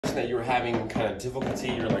mentioned that you were having kind of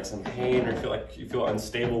difficulty or like some pain or you feel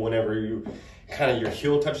unstable whenever you kind of your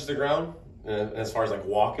heel touches the ground, as far as like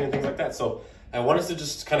walking and things like that. So I want us to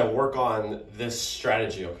just kind of work on this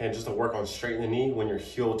strategy, okay? Just to work on straightening the knee when your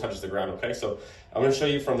heel touches the ground, okay? So I'm gonna show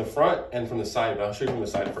you from the front and from the side, but I'll show you from the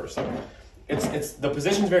side first. So the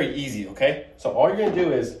position's very easy, okay? So all you're gonna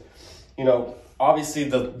do is, you know, obviously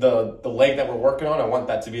the leg that we're working on, I want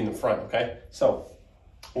that to be in the front, okay? So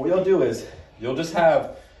what you'll do is you'll just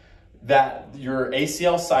have your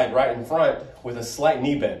ACL side right in front with a slight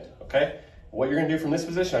knee bend, okay? What you're gonna do from this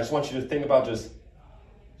position, I just want you to think about just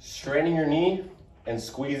straightening your knee and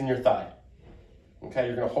squeezing your thigh. Okay,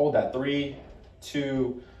 you're gonna hold that 3,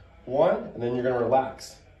 2, 1, and then you're gonna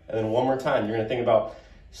relax. And then one more time, you're gonna think about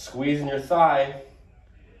squeezing your thigh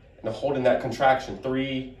and holding that contraction.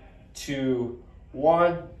 3, 2,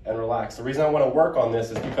 1, and relax. The reason I wanna work on this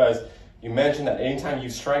is because you mentioned that anytime you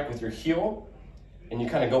strike with your heel and you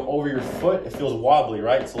kind of go over your foot, it feels wobbly,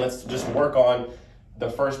 right? So let's just work on the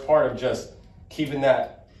first part of just keeping the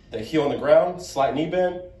heel on the ground, slight knee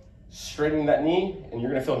bend, straightening that knee, and you're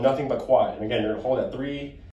gonna feel nothing but quiet. And again, you're gonna hold that 3,